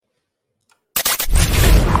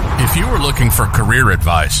If you were looking for career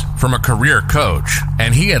advice from a career coach,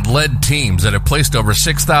 and he had led teams that have placed over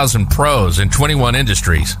 6,000 pros in 21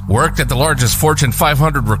 industries, worked at the largest Fortune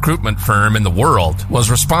 500 recruitment firm in the world, was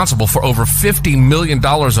responsible for over $50 million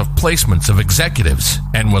of placements of executives,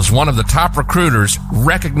 and was one of the top recruiters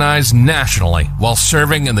recognized nationally while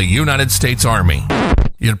serving in the United States Army,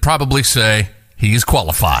 you'd probably say he's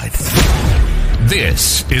qualified.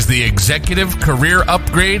 This is the Executive Career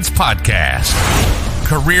Upgrades Podcast.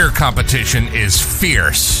 Career competition is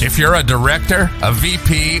fierce. If you're a director, a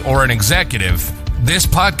VP, or an executive, this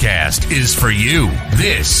podcast is for you.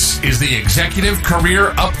 This is the Executive Career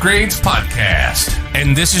Upgrades Podcast.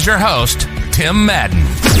 And this is your host, Tim Madden.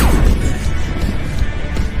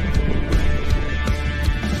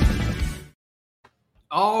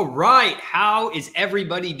 All right. How is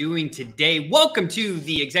everybody doing today? Welcome to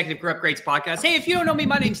the Executive Career Upgrades Podcast. Hey, if you don't know me,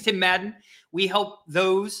 my name's Tim Madden. We help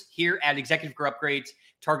those here at Executive Career Upgrades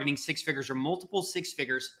targeting six figures or multiple six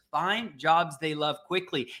figures find jobs they love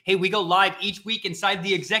quickly. Hey, we go live each week inside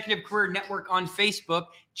the Executive Career Network on Facebook.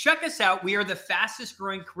 Check us out. We are the fastest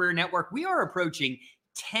growing career network. We are approaching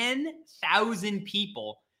 10,000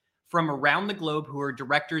 people from around the globe who are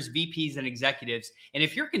directors, VPs, and executives. And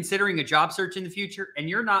if you're considering a job search in the future and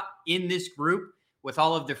you're not in this group with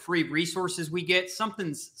all of the free resources we get,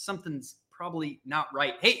 something's probably not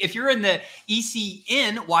right. Hey, if you're in the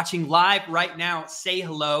ECN watching live right now, say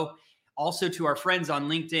hello. Also to our friends on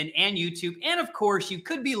LinkedIn and YouTube. And of course, you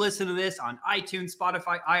could be listening to this on iTunes,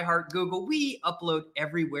 Spotify, iHeart, Google. We upload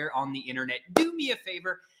everywhere on the internet. Do me a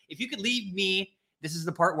favor. If you could leave me, this is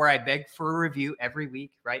the part where I beg for a review every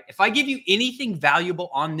week, right? If I give you anything valuable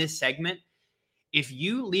on this segment, if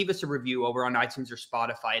you leave us a review over on iTunes or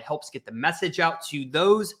Spotify, it helps get the message out to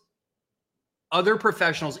those other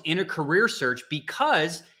professionals in a career search,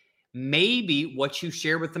 because maybe what you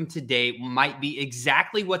share with them today might be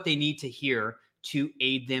exactly what they need to hear to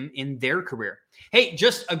aid them in their career. Hey,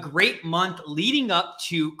 just a great month leading up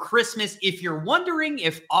to Christmas. If you're wondering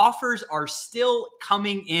if offers are still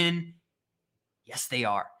coming in, yes, they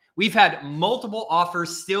are. We've had multiple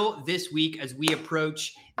offers still this week as we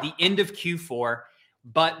approach the end of Q4.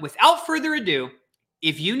 But without further ado,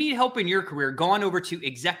 if you need help in your career, go on over to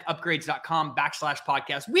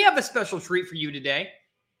execupgrades.com/podcast. We have a special treat for you today.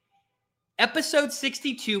 Episode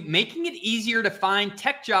 62, making it easier to find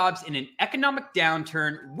tech jobs in an economic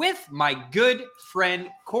downturn, with my good friend,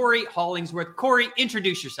 Corey Hollingsworth. Corey,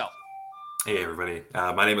 introduce yourself. Hey, everybody.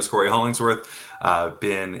 My name is Corey Hollingsworth. I've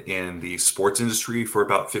been in the sports industry for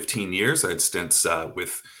about 15 years. I had stints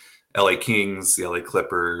with LA Kings, the LA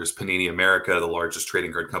Clippers, Panini America, the largest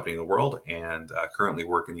trading card company in the world, and currently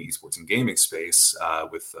work in the esports and gaming space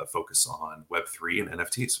with a focus on Web3 and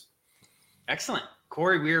NFTs. Excellent.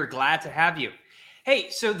 Corey, we are glad to have you. Hey,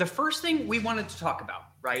 so the first thing we wanted to talk about,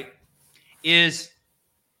 right, is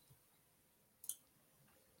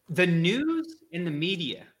the news in the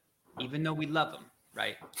media, even though we love them,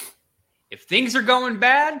 right? If things are going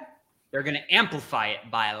bad, they're going to amplify it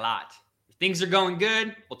by a lot. Things are going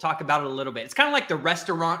good, we'll talk about it a little bit. It's kind of like the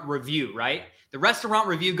restaurant review, right? The restaurant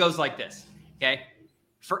review goes like this, okay?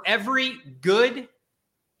 For every good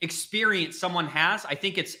experience someone has, I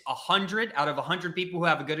think it's 100 out of 100 people who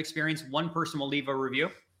have a good experience, one person will leave a review.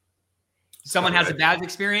 Someone has a bad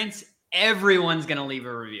experience, everyone's going to leave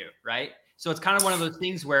a review, right? So it's kind of one of those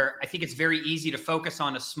things where I think it's very easy to focus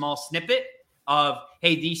on a small snippet of,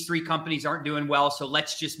 hey, these three companies aren't doing well, so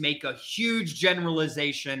let's just make a huge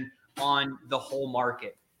generalization on the whole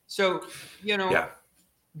market. So,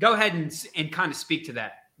 go ahead and kind of speak to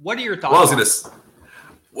that. What are your thoughts?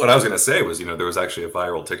 What I was going to say was, there was actually a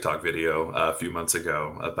viral TikTok video a few months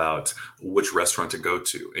ago about which restaurant to go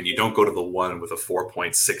to. And you don't go to the one with a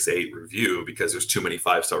 4.68 review because there's too many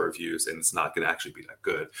 5-star reviews and it's not going to actually be that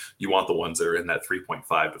good. You want the ones that are in that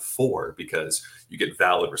 3.5 to 4 because you get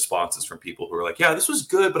valid responses from people who are like, yeah, this was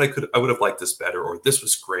good, but I would have liked this better, or this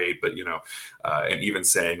was great. But, and even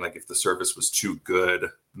saying like, if the service was too good,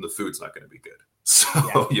 the food's not going to be good.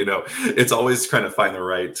 So, it's always trying to find the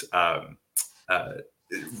right,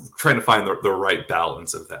 the right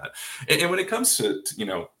balance of that. And when it comes to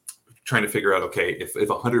trying to figure out, okay, if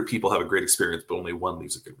 100 people have a great experience, but only one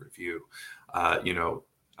leaves a good review, I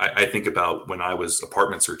think about when I was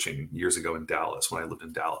apartment searching years ago in Dallas, when I lived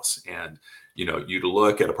in Dallas, and, you'd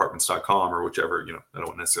look at apartments.com or whichever, I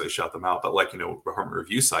don't necessarily shout them out, but apartment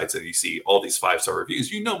review sites, and you see all these 5-star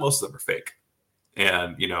reviews, most of them are fake.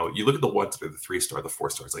 And, you look at the ones that are the 3-star, the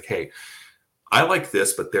 4-star, it's like, hey, I like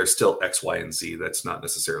this, but there's still X, Y, and Z that's not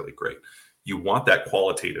necessarily great. You want that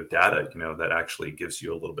qualitative data, that actually gives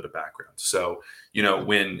you a little bit of background. So,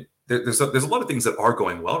 when there's a lot of things that are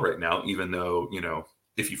going well right now, even though,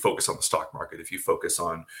 if you focus on the stock market, if you focus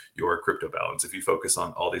on your crypto balance, if you focus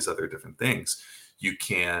on all these other different things, you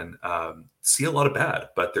can see a lot of bad,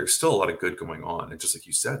 but there's still a lot of good going on. And just like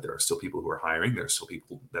you said, there are still people who are hiring. There are still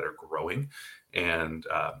people that are growing. And,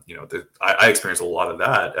 I experienced a lot of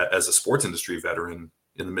that as a sports industry veteran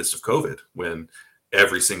in the midst of COVID, when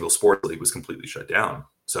every single sports league was completely shut down.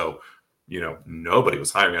 So, nobody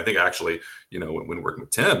was hiring. I think actually, when working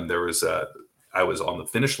with Tim, I was on the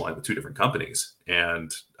finish line with two different companies,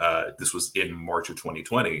 and this was in March of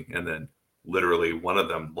 2020. And then literally one of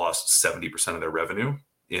them lost 70% of their revenue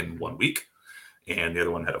in 1 week. And the other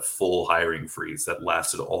one had a full hiring freeze that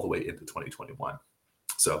lasted all the way into 2021.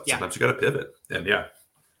 So sometimes you got to pivot. And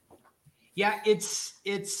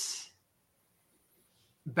it's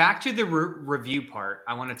back to the review part.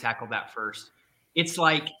 I want to tackle that first. It's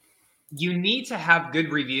like, you need to have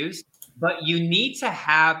good reviews, but you need to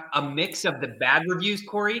have a mix of the bad reviews,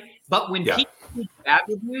 Corey. But when people see bad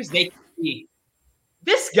reviews, they can see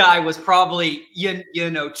this guy was probably,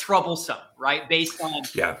 troublesome, right? Based on,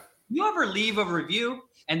 you ever leave a review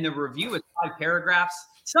and the review is 5 paragraphs,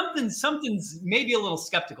 something's maybe a little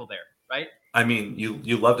skeptical there, right? I mean,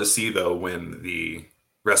 you love to see, though, when the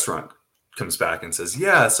restaurant comes back and says,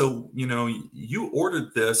 yeah, so, you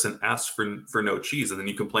ordered this and asked for no cheese, and then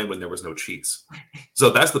you complained when there was no cheese. So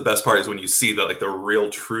that's the best part, is when you see the real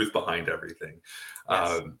truth behind everything.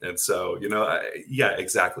 Yes. And so,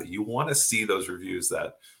 exactly. You want to see those reviews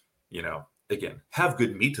that, again, have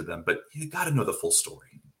good meat to them, but you got to know the full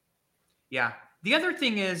story. Yeah. The other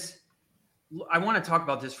thing is, I want to talk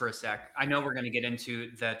about this for a sec. I know we're going to get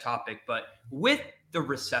into the topic, but with the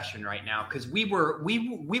recession right now, because we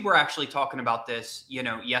were actually talking about this,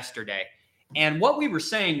 yesterday, and what we were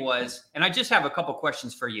saying was, and I just have a couple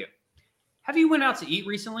questions for you. Have you went out to eat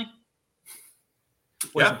recently?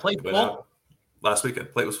 Was the plate full? Last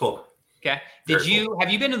weekend, plate was full. Okay. Have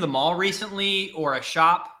you been to the mall recently, or a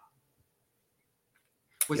shop?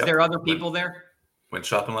 Was there other people there? Went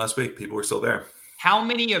shopping last week. People were still there. How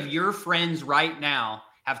many of your friends right now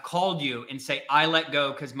have called you and say, I let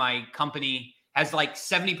go because my company has, like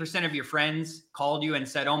 70% of your friends called you and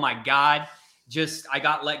said, oh my God, I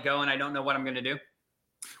got let go and I don't know what I'm going to do?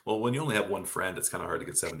 Well, when you only have one friend, it's kind of hard to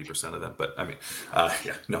get 70% of them. But I mean,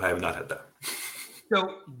 no, I have not had that.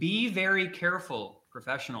 So be very careful,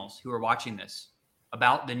 professionals who are watching this,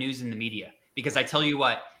 about the news and the media, because I tell you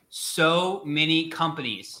what, so many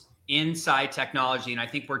companies inside technology, and I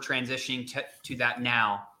think we're transitioning to that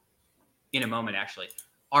now in a moment, actually,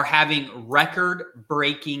 are having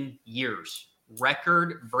record-breaking years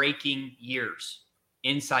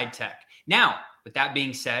inside tech. Now, with that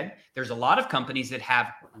being said, there's a lot of companies that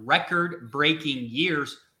have record-breaking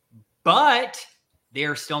years, but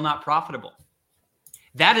they're still not profitable.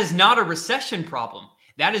 That is not a recession problem.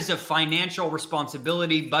 That is a financial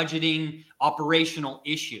responsibility, budgeting, operational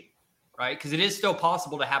issue, right? Because it is still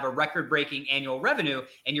possible to have a record-breaking annual revenue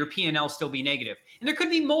and your P&L still be negative. And there could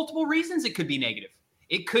be multiple reasons it could be negative.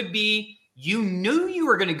 It could be you knew you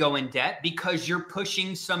were going to go in debt because you're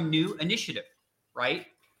pushing some new initiative, right?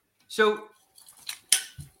 So,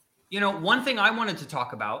 one thing I wanted to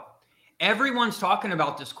talk about, everyone's talking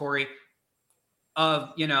about this, Corey,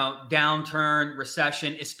 of, downturn,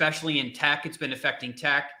 recession, especially in tech. It's been affecting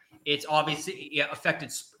tech. It's obviously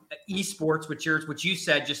affected esports, which you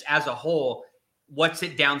said just as a whole. What's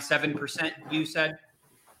it down 7%, you said?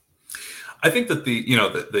 I think that the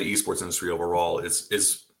esports industry overall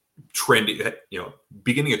is trending,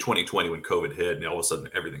 beginning of 2020 when COVID hit and all of a sudden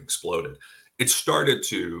everything exploded. It started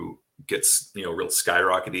to get, real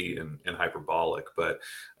skyrocketing and hyperbolic, but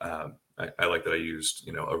I like that I used,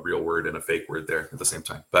 a real word and a fake word there at the same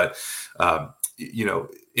time. But,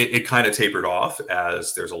 it kind of tapered off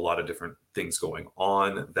as there's a lot of different things going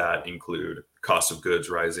on that include cost of goods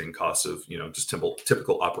rising, cost of, just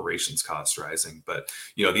typical operations costs rising. But,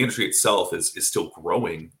 the industry itself is still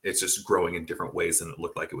growing. It's just growing in different ways than it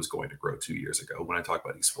looked like it was going to grow 2 years ago when I talk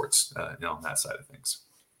about esports, on that side of things.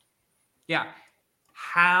 Yeah.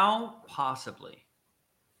 How possibly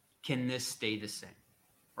can this stay the same,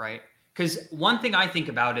 right? Because one thing I think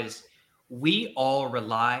about is we all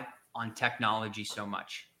rely on technology so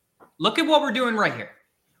much. Look at what we're doing right here.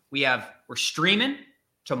 We're streaming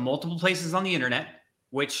to multiple places on the internet,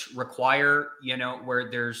 which require, where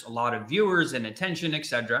there's a lot of viewers and attention,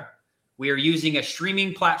 etc. We are using a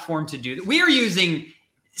streaming platform to do that. We are using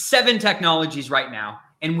 7 technologies right now,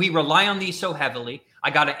 and we rely on these so heavily. I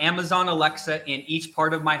got an Amazon Alexa in each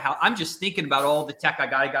part of my house. I'm just thinking about all the tech I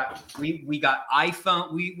got. We got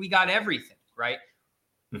iPhone. We got everything, right?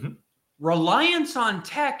 Mm-hmm. Reliance on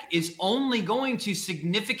tech is only going to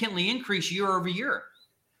significantly increase year over year.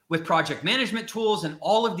 with project management tools and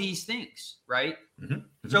all of these things, right? Mm-hmm.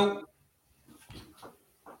 Mm-hmm. So,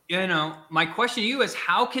 my question to you is,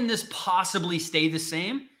 how can this possibly stay the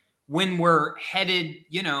same when we're headed,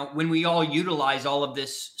 when we all utilize all of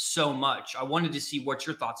this so much? I wanted to see what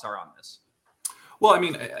your thoughts are on this. Well, I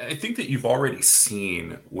mean, I think that you've already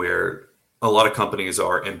seen where a lot of companies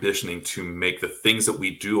are ambitioning to make the things that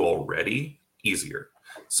we do already easier.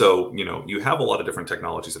 So, you have a lot of different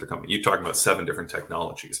technologies that are coming. You're talking about 7 different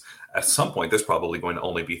technologies. At some point, there's probably going to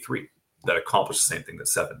only be 3 that accomplish the same thing that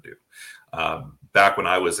 7 do. Back when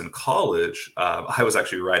I was in college, I was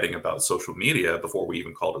actually writing about social media before we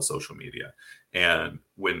even called it social media. And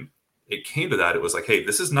when it came to that, it was like, hey,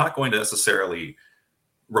 this is not going to necessarily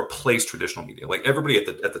replace traditional media. Like everybody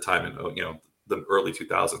at the time in the early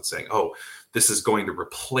 2000s saying, oh, this is going to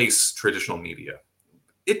replace traditional media.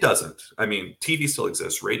 It doesn't. I mean, TV still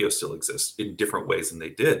exists, radio still exists in different ways than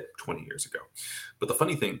they did 20 years ago. But the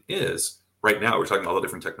funny thing is, right now we're talking about all the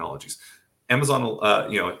different technologies. Amazon,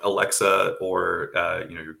 Alexa, or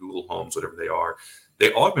your Google Homes, whatever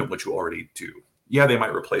they augment what you already do. Yeah, they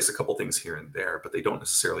might replace a couple things here and there, but they don't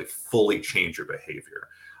necessarily fully change your behavior.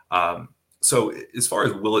 So as far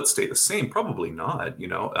as will it stay the same? Probably not.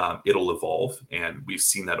 It'll evolve, and we've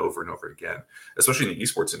seen that over and over again, especially in the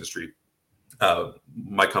esports industry.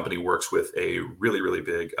 My company works with a really, really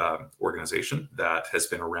big organization that has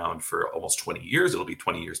been around for almost 20 years. It'll be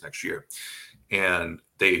 20 years next year. And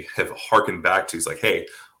they have harkened back to, it's like, hey,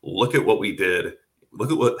 look at what we did. Look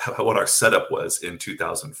at what our setup was in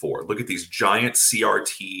 2004. Look at these giant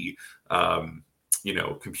CRT,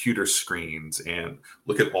 computer screens, and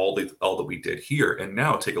look at all that we did here. And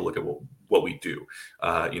now take a look at what we do.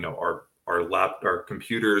 Our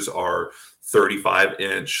computers are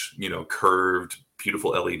 35-inch, curved,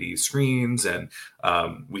 beautiful LED screens, and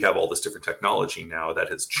we have all this different technology now that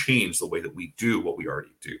has changed the way that we do what we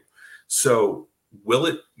already do. So will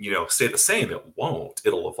it, stay the same? It won't.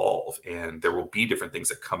 It'll evolve, and there will be different things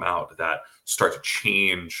that come out that start to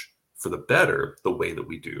change for the better the way that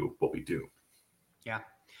we do what we do. Yeah.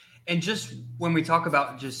 And just when we talk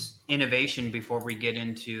about just innovation before we get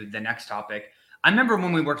into the next topic, I remember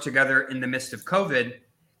when we worked together in the midst of COVID,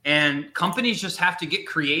 and companies just have to get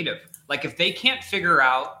creative. Like if they can't figure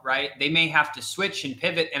out, right, they may have to switch and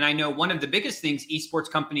pivot. And I know one of the biggest things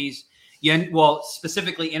esports companies,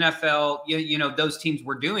 specifically NFL, those teams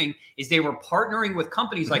were doing is they were partnering with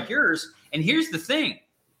companies like yours. And here's the thing,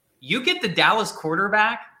 you get the Dallas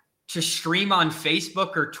quarterback to stream on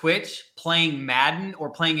Facebook or Twitch playing Madden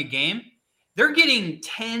or playing a game, they're getting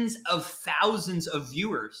tens of thousands of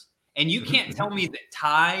viewers. And you can't tell me that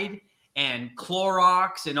Tide and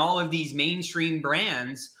Clorox and all of these mainstream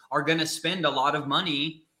brands are going to spend a lot of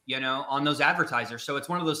money, on those advertisers. So it's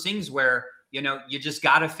one of those things where, you just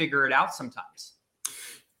got to figure it out sometimes.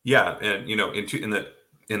 Yeah. And,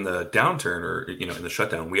 in the downturn or, in the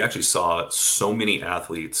shutdown, we actually saw so many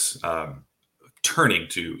athletes turning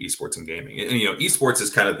to esports and gaming. And, esports is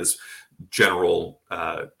kind of this general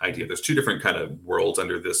idea. There's 2 different kind of worlds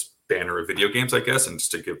under this banner of video games, I guess. And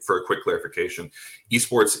just to give for a quick clarification,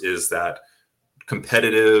 esports is that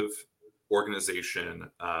competitive organization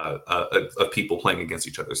of people playing against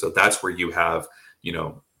each other. So that's where you have,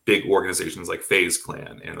 big organizations like FaZe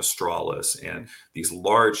Clan and Astralis and these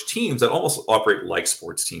large teams that almost operate like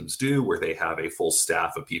sports teams do, where they have a full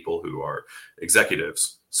staff of people who are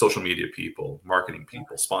executives, social media people, marketing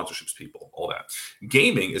people, sponsorships people, all that.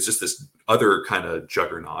 Gaming is just this other kind of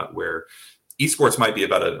juggernaut where esports might be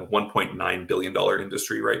about a $1.9 billion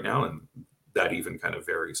industry right now, and that even kind of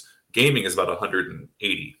varies. Gaming is about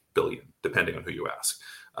 180 billion, depending on who you ask.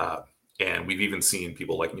 And we've even seen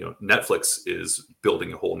people like, Netflix is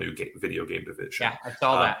building a whole new video game division. Yeah, I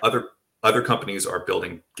saw that. Other companies are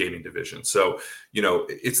building gaming divisions. So,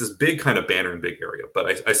 it's this big kind of banner and big area.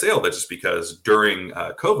 But I say all that just because during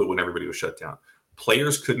COVID, when everybody was shut down,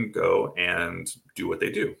 players couldn't go and do what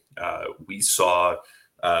they do. We saw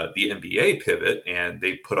the NBA pivot, and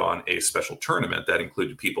they put on a special tournament that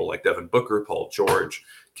included people like Devin Booker, Paul George,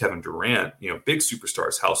 Kevin Durant, big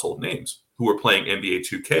superstars, household names who were playing NBA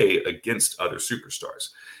 2K against other superstars.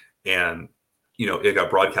 And, it got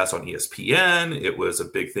broadcast on ESPN. It was a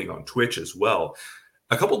big thing on Twitch as well.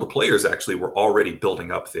 A couple of the players actually were already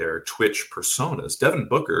building up their Twitch personas. Devin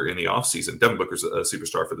Booker in the offseason, Devin Booker's a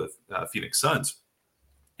superstar for the Phoenix Suns.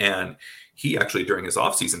 And he actually, during his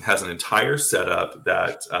offseason, has an entire setup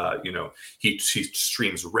that, he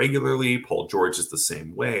streams regularly. Paul George is the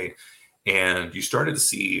same way. And you started to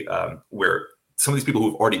see where some of these people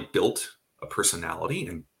who've already built a personality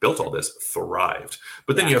and built all this thrived.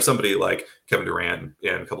 But then you have somebody like Kevin Durant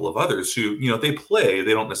and a couple of others who, they play,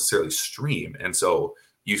 they don't necessarily stream. And so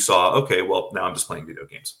you saw, okay, well, now I'm just playing video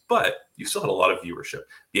games. But you still had a lot of viewership.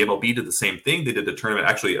 The MLB did the same thing. They did a tournament.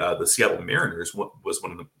 Actually, the Seattle Mariners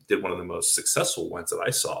did one of the most successful ones that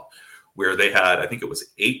I saw, where they had, I think it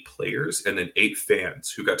was 8 players and then 8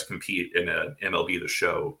 fans who got to compete in an MLB The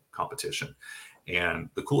Show competition. And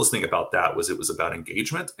the coolest thing about that was it was about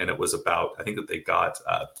engagement, and it was about, I think that they got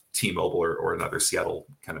T-Mobile or another Seattle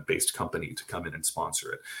kind of based company to come in and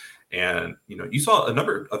sponsor it. And, you saw a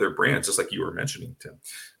number of other brands, just like you were mentioning, Tim.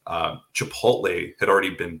 Chipotle had already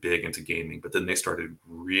been big into gaming, but then they started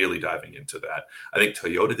really diving into that. I think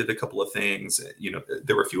Toyota did a couple of things.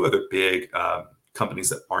 There were a few other big companies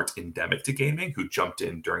that aren't endemic to gaming who jumped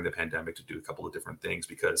in during the pandemic to do a couple of different things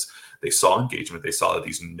because they saw engagement. They saw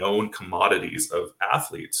these known commodities of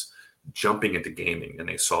athletes jumping into gaming, and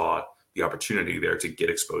they saw the opportunity there to get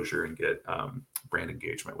exposure and get brand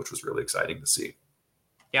engagement, which was really exciting to see.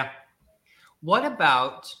 Yeah. What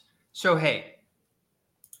about, so hey,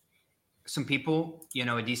 some people,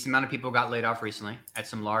 a decent amount of people got laid off recently at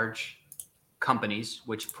some large companies,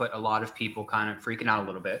 which put a lot of people kind of freaking out a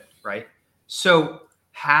little bit, right? So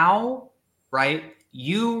how, right,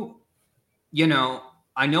 I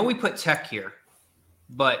know we put tech here,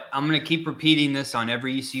 but I'm going to keep repeating this on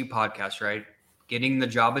every ECU podcast, right? Getting the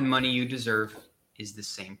job and money you deserve is the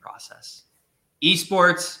same process.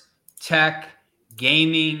 Esports, tech,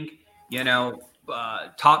 gaming,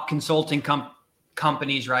 top consulting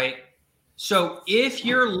companies, right? So if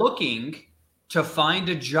you're looking to find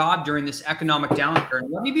a job during this economic downturn,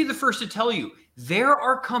 let me be the first to tell you, there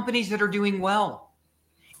are companies that are doing well.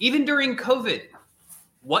 Even during COVID,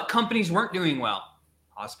 what companies weren't doing well?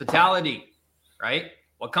 Hospitality, right?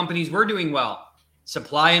 What companies were doing well?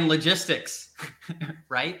 Supply and logistics,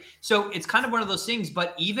 right? So it's kind of one of those things,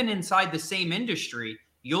 but even inside the same industry,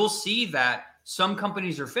 you'll see that some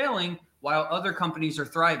companies are failing while other companies are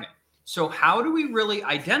thriving. So how do we really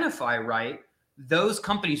identify, right, those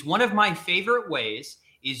companies? One of my favorite ways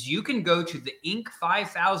is you can go to the Inc.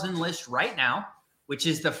 5000 list right now, which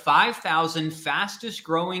is the 5,000 fastest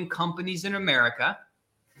growing companies in America.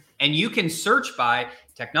 And you can search by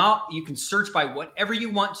technology, you can search by whatever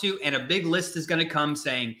you want to, and a big list is going to come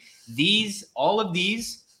saying these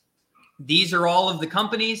are all of the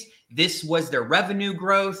companies. This was their revenue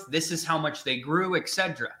growth. This is how much they grew,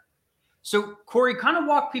 etc. So Corey, kind of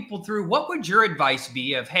walk people through, what would your advice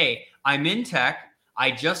be of, hey, I'm in tech,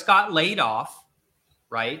 I just got laid off,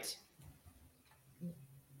 right?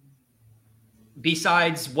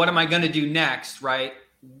 Besides, what am I going to do next, right?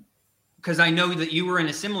 Because I know that you were in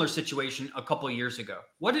a similar situation a couple of years ago.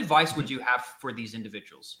 What advice would you have for these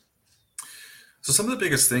individuals? So some of the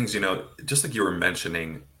biggest things, just like you were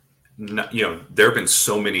mentioning, there have been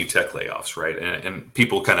so many tech layoffs, right? And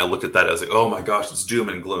people kind of looked at that as like, oh my gosh, it's doom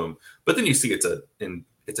and gloom. But then you see it's an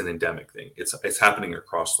endemic thing. It's happening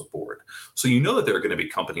across the board. So that there are going to be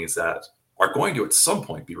companies that are going to at some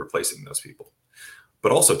point be replacing those people.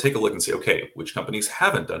 But also take a look and say, okay, which companies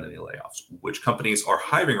haven't done any layoffs? Which companies are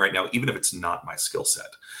hiring right now, even if it's not my skill set?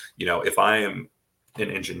 If I am an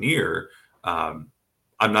engineer, I'm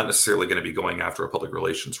not necessarily going to be going after a public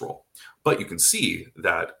relations role. But you can see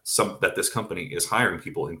that this company is hiring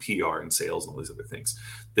people in PR and sales and all these other things.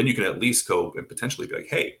 Then you can at least go and potentially be like,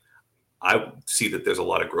 hey, I see that there's a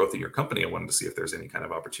lot of growth in your company. I wanted to see if there's any kind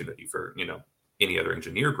of opportunity for, any other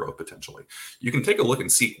engineer growth potentially. You can take a look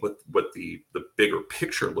and see what the bigger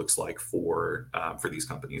picture looks like for these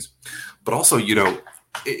companies. But also,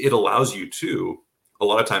 it allows you to, a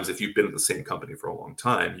lot of times, if you've been at the same company for a long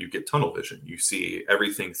time, you get tunnel vision. You see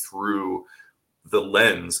everything through the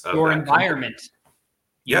lens of your environment. Company.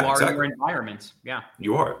 Yeah, you are exactly. your environment. Yeah,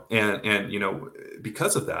 you are. And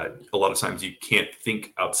because of that, a lot of times you can't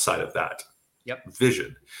think outside of that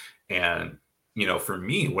vision. And for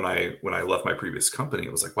me, when I left my previous company,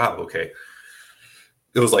 it was like, wow, okay.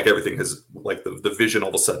 It was like everything has, like the vision all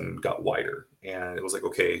of a sudden got wider. And it was like,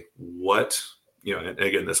 okay, what, and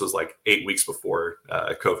again, this was like 8 weeks before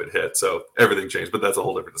COVID hit. So everything changed, but that's a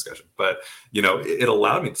whole different discussion. But, it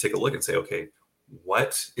allowed me to take a look and say, okay,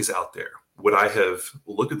 what is out there? Would I have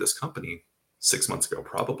looked at this company 6 months ago?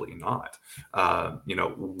 Probably not.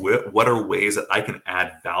 What are ways that I can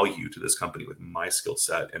add value to this company with my skill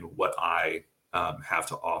set and what I have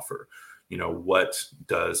to offer? What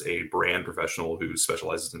does a brand professional who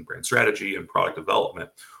specializes in brand strategy and product development,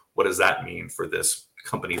 what does that mean for this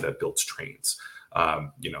company that builds trains?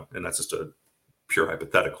 And that's just a pure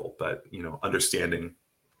hypothetical, but, understanding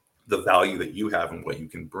the value that you have and what you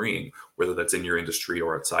can bring, whether that's in your industry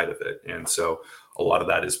or outside of it. And so a lot of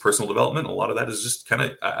that is personal development. A lot of that is just kind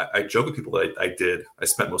of, I joke with people that I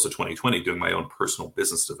spent most of 2020 doing my own personal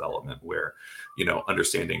business development where,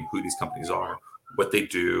 understanding who these companies are, what they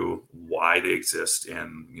do, why they exist,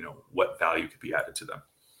 and what value could be added to them.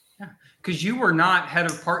 Yeah, because you were not head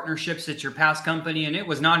of partnerships at your past company, and it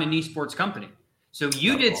was not an esports company. So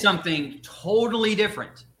you did something totally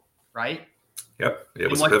different, right? Yep. It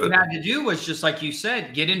was what you had to do was, just like you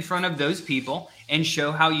said, get in front of those people and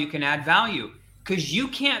show how you can add value. Because you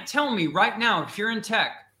can't tell me right now, if you're in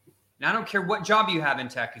tech, and I don't care what job you have in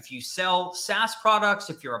tech, if you sell SaaS products,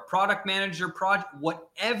 if you're a product manager,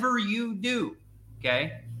 whatever you do,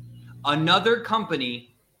 okay, another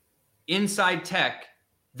company inside tech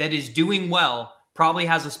that is doing well probably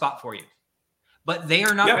has a spot for you. But they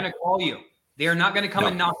are not going to call you. They are not going to come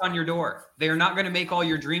and knock on your door. They are not going to make all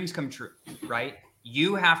your dreams come true, right?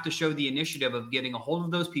 You have to show the initiative of getting a hold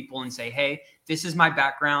of those people and say, hey, this is my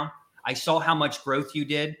background. I saw how much growth you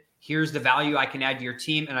did. Here's the value I can add to your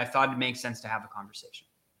team. And I thought it makes sense to have a conversation.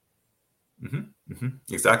 Mm-hmm, mm-hmm,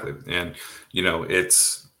 exactly. And,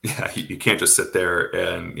 you can't just sit there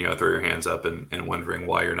and, throw your hands up and wondering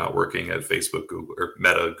why you're not working at Facebook, Google, or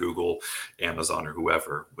Meta, Google, Amazon, or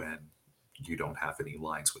whoever, when you don't have any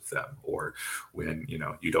lines with them, or when,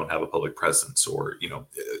 you don't have a public presence, or,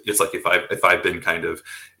 it's like if I've been kind of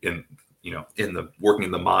in the working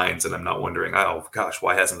in the mines, and I'm not wondering, oh gosh,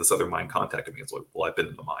 why hasn't this other mine contacted me? It's like, well, I've been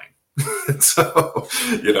in the mine. So,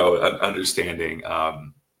 understanding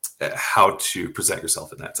how to present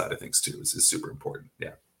yourself in that side of things too is super important.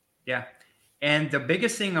 Yeah. Yeah. And the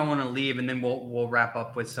biggest thing I want to leave, and then we'll wrap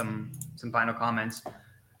up with some final comments.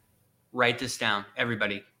 Write this down,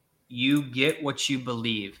 everybody. You get what you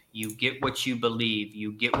believe. You get what you believe.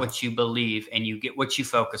 You get what you believe, and you get what you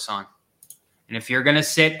focus on. And if you're going to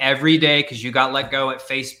sit every day because you got let go at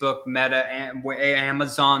Facebook, Meta,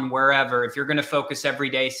 Amazon, wherever, if you're going to focus every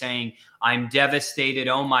day saying, I'm devastated,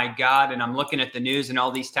 oh my God, and I'm looking at the news and all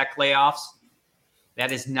these tech layoffs,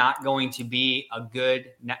 that is not going to be a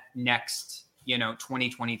good next,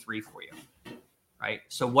 2023 for you, right?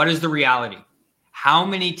 So what is the reality? How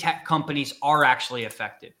many tech companies are actually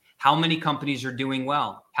affected? How many companies are doing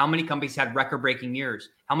well? How many companies had record-breaking years?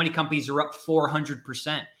 How many companies are up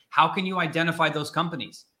 400%? How can you identify those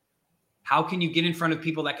companies? How can you get in front of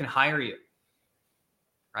people that can hire you?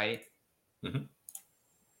 Right? Mm-hmm.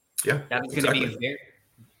 Yeah, that is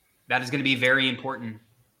going to be very important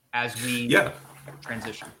as we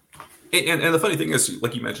transition. And the funny thing is,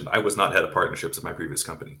 like you mentioned, I was not head of partnerships at my previous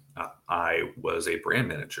company. I was a brand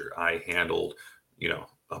manager. I handled,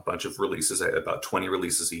 a bunch of releases, about 20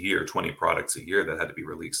 releases a year, 20 products a year that had to be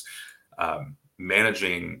released.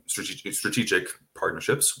 Managing strategic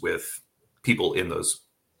partnerships with people in those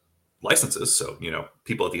licenses. So,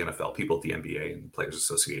 people at the NFL, people at the NBA and players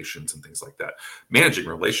associations and things like that. Managing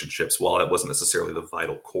relationships, while it wasn't necessarily the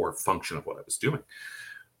vital core function of what I was doing.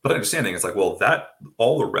 But understanding it's like, well, that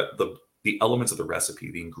all the elements of the recipe,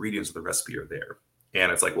 the ingredients of the recipe are there.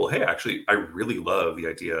 And it's like, well, hey, actually, I really love the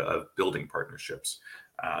idea of building partnerships,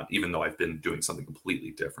 even though I've been doing something completely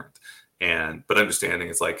different. But understanding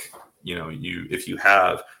it's like, if you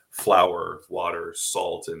have flour, water,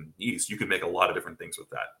 salt, and yeast, you can make a lot of different things with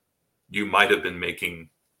that. You might have been making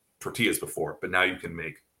tortillas before, but now you can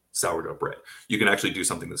make sourdough bread. You can actually do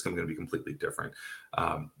something that's going to be completely different.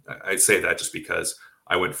 I say that just because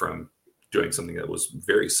I went from doing something that was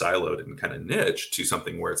very siloed and kind of niche to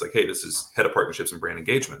something where it's like, hey, this is head of partnerships and brand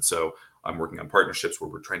engagement. So I'm working on partnerships where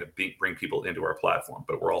we're trying to bring people into our platform,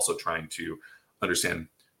 but we're also trying to understand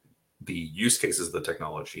the use cases of the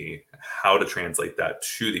technology, how to translate that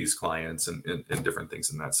to these clients and different things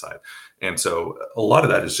in that side. And so a lot of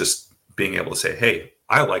that is just being able to say, hey,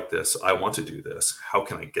 I like this. I want to do this. How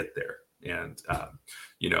can I get there? And,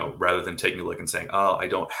 rather than taking a look and saying, oh, I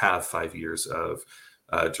don't have 5 years of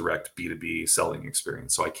direct B2B selling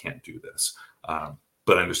experience, so I can't do this.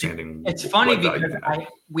 But understanding it's funny because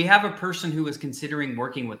we have a person who was considering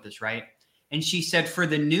working with us, right? And she said, for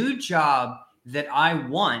the new job that I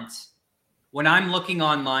want, when I'm looking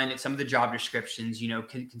online at some of the job descriptions,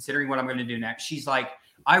 considering what I'm going to do next, she's like,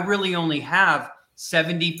 I really only have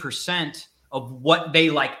 70% of what they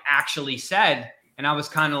actually said. And I was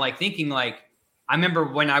kind of thinking I remember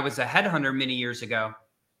when I was a headhunter many years ago,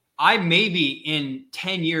 I maybe in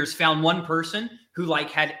 10 years found one person who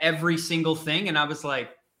had every single thing. And I was like,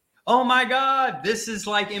 oh my God, this is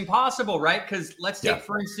impossible, right? Because let's take,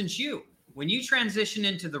 for instance, when you transition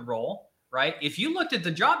into the role, right? If you looked at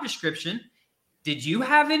the job description, did you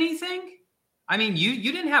have anything? I mean,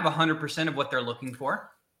 you didn't have 100% of what they're looking for.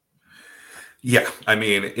 Yeah. I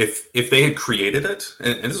mean, if they had created it,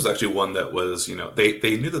 and this was actually one that was,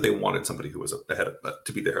 they knew that they wanted somebody who was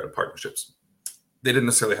to be the head of partnerships. They didn't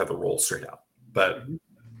necessarily have the role straight out, but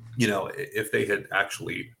if they had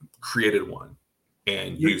actually created one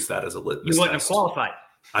and use that as a litmus You wouldn't have test. qualified.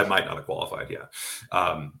 I might not have qualified. Yeah.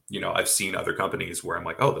 I've seen other companies where I'm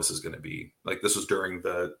like, oh, this is going to be like, this was during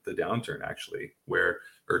the downturn actually,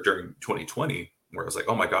 or during 2020, where I was like,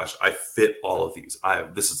 oh my gosh, I fit all of these.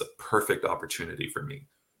 This is a perfect opportunity for me.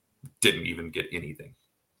 Didn't even get anything.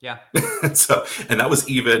 Yeah. And that was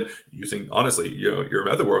even using, honestly, your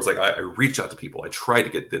method where it was like, I reached out to people. I tried to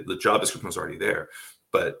get the job description was already there,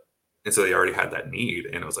 and so they already had that need.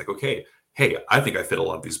 And I was like, okay, hey, I think I fit a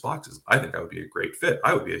lot of these boxes. I think I would be a great fit.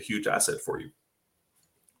 I would be a huge asset for you.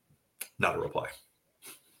 Not a reply.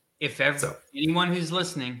 Anyone who's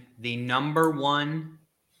listening, the number one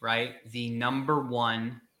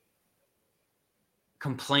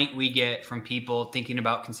complaint we get from people thinking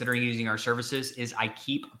about considering using our services is I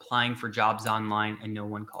keep applying for jobs online and no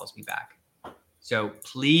one calls me back. So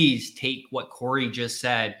please take what Corey just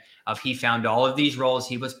said of he found all of these roles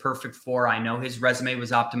he was perfect for. I know his resume was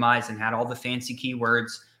optimized and had all the fancy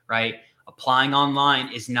keywords, right? Applying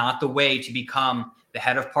online is not the way to become the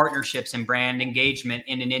head of partnerships and brand engagement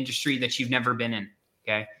in an industry that you've never been in,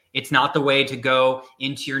 okay? It's not the way to go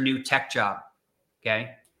into your new tech job,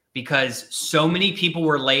 okay? Because so many people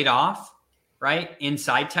were laid off, right?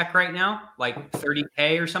 Inside tech right now, like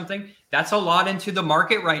 30K or something. That's a lot into the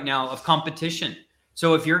market right now of competition.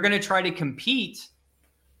 So if you're going to try to compete,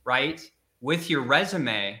 right, with your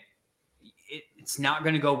resume, it's not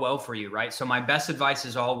going to go well for you, right? So my best advice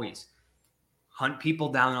is always hunt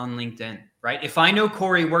people down on LinkedIn, right? If I know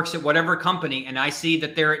Corey works at whatever company and I see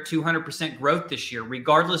that they're at 200% growth this year,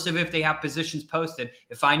 regardless of if they have positions posted,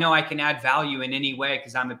 if I know I can add value in any way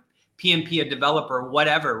because I'm a PMP, a developer,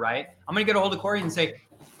 whatever, right? I'm going to get a hold of Corey and say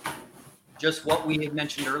just what we had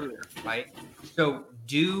mentioned earlier, right? So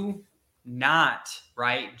do not,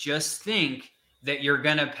 right, just think that you're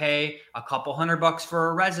going to pay a couple $100 for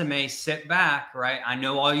a resume, sit back, right? I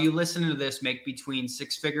know all you listening to this make between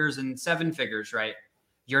 6 figures and 7 figures, right?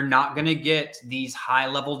 You're not going to get these high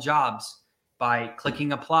level jobs by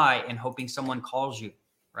clicking apply and hoping someone calls you,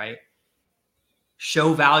 right?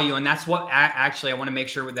 Show value. And that's what actually I want to make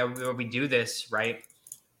sure that we do this, right?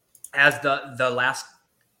 As the last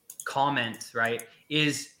comment, right,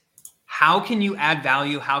 is how can you add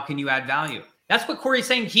value? How can you add value? That's what Corey's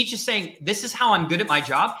saying. He's just saying, this is how I'm good at my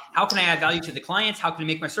job. How can I add value to the clients? How can I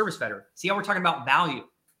make my service better? See how we're talking about value.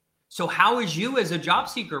 So how is you as a job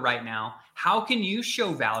seeker right now? How can you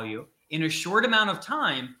show value in a short amount of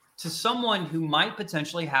time to someone who might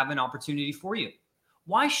potentially have an opportunity for you?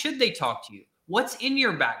 Why should they talk to you? What's in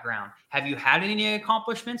your background? Have you had any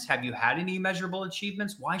accomplishments? Have you had any measurable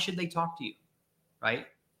achievements? Why should they talk to you? Right?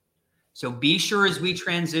 So be sure as we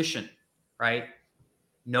transition, right?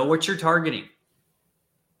 Know what you're targeting.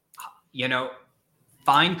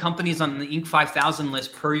 Find companies on the Inc. 5000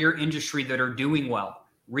 list per your industry that are doing well.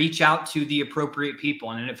 Reach out to the appropriate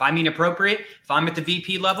people. And if I mean appropriate, if I'm at the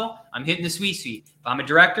VP level, I'm hitting the C-suite. If I'm a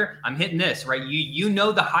director, I'm hitting this, right? You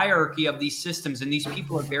know the hierarchy of these systems, and these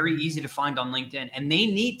people are very easy to find on LinkedIn, and they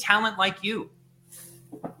need talent like you.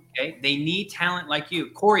 Okay? They need talent like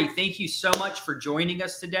you. Corey, thank you so much for joining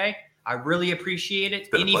us today. I really appreciate it.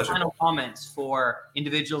 Any final comments for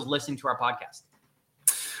individuals listening to our podcast?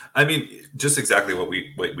 I mean, just exactly what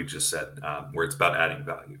we just said, where it's about adding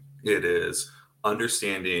value. It is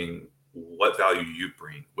understanding what value you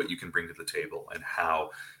bring, what you can bring to the table, and how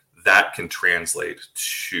that can translate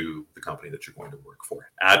to the company that you're going to work for.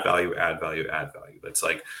 Add value, add value, add value. That's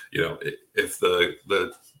like, if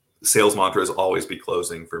the sales mantra is always be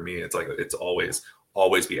closing, for me, it's like, it's always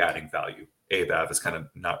be adding value. ABAV is kind of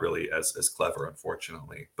not really as clever,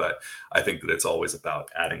 unfortunately, but I think that it's always about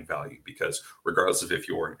adding value, because regardless of if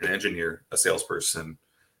you're an engineer, a salesperson,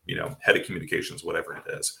 head of communications, whatever it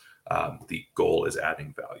is, the goal is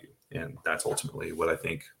adding value. And that's ultimately what I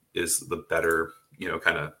think is the better,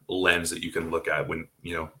 kind of lens that you can look at when,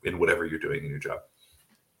 in whatever you're doing in your job.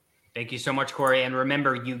 Thank you so much, Corey. And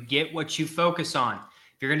remember, you get what you focus on.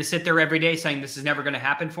 If you're going to sit there every day saying this is never going to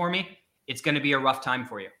happen for me, it's going to be a rough time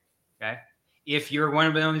for you. Okay. If you're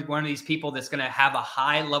one of these people that's going to have a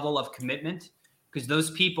high level of commitment, because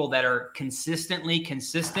those people that are consistently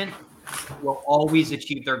consistent will always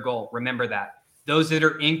achieve their goal. Remember that. Those that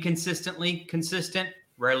are inconsistently consistent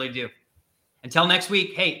rarely do. Until next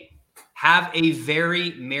week, hey, have a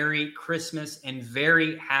very Merry Christmas and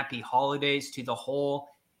very happy holidays to the whole,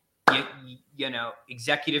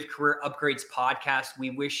 Executive Career Upgrades podcast.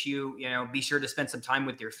 We wish you, be sure to spend some time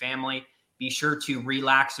with your family. Be sure to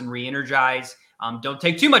relax and re-energize. Don't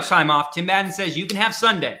take too much time off. Tim Madden says you can have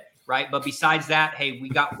Sunday, right? But besides that, hey, we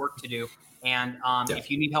got work to do. And if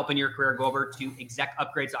you need help in your career, go over to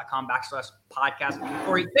execupgrades.com/podcast.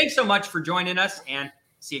 Corey, thanks so much for joining us, and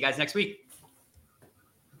see you guys next week.